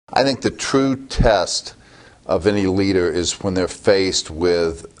I think the true test of any leader is when they're faced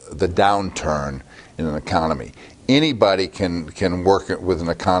with the downturn in an economy. Anybody can work with an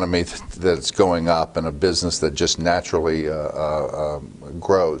economy that's going up and a business that just naturally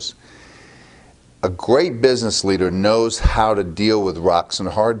grows. A great business leader knows how to deal with rocks and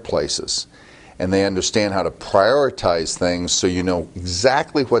hard places, and they understand how to prioritize things so you know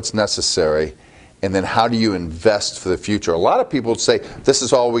exactly what's necessary, and then how do you invest for the future. A lot of people say, this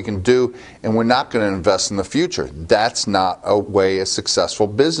is all we can do, and we're not going to invest in the future. That's not a way a successful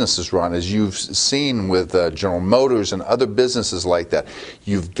business is run, as you've seen with General Motors and other businesses like that.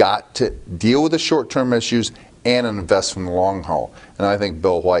 You've got to deal with the short-term issues and invest from the long haul, and I think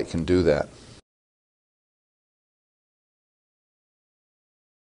Bill White can do that.